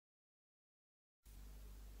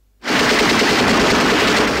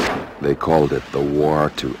They called it the war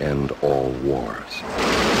to end all wars.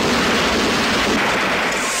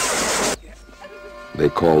 They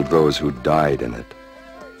called those who died in it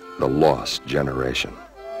the lost generation.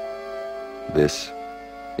 This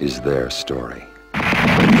is their story.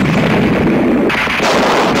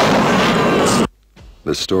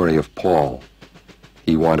 The story of Paul.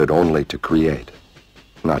 He wanted only to create,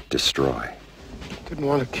 not destroy. Didn't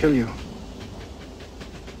want to kill you.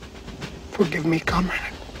 Forgive me, comrade.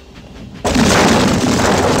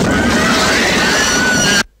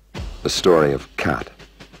 The story of Kat,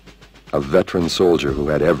 a veteran soldier who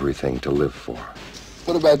had everything to live for.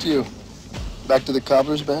 What about you? Back to the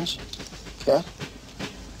cobbler's bench? Kat?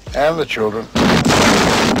 And the children.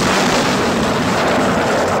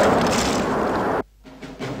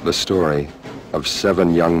 The story of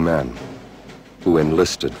 7 young men who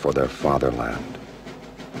enlisted for their fatherland.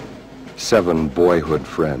 7 boyhood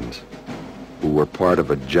friends who were part of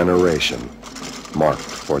a generation marked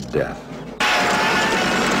for death,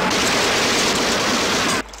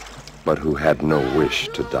 but who had no wish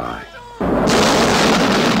to die.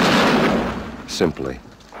 Simply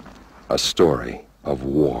a story of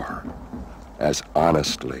war, as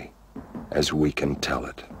honestly as we can tell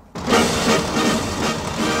it.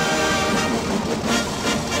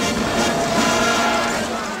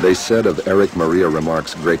 They said of Erich Maria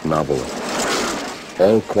Remarque's great novel,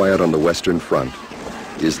 All Quiet on the Western Front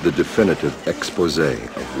is the definitive expose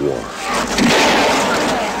of war.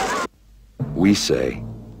 We say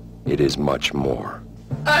it is much more.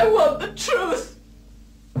 I want the truth.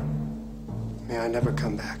 May I never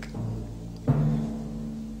come back.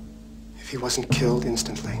 If he wasn't killed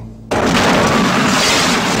instantly.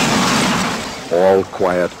 All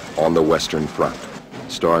Quiet on the Western Front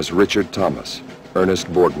stars Richard Thomas, Ernest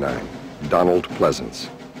Borgnine, Donald Pleasance,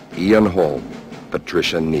 Ian Holm,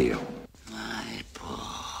 Patricia Neal. My Paul.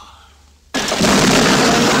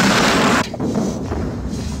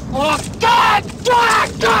 Oh, God!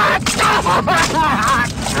 God! God!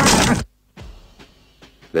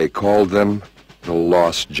 They called them the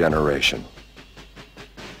Lost Generation.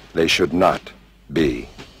 They should not be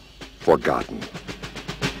forgotten.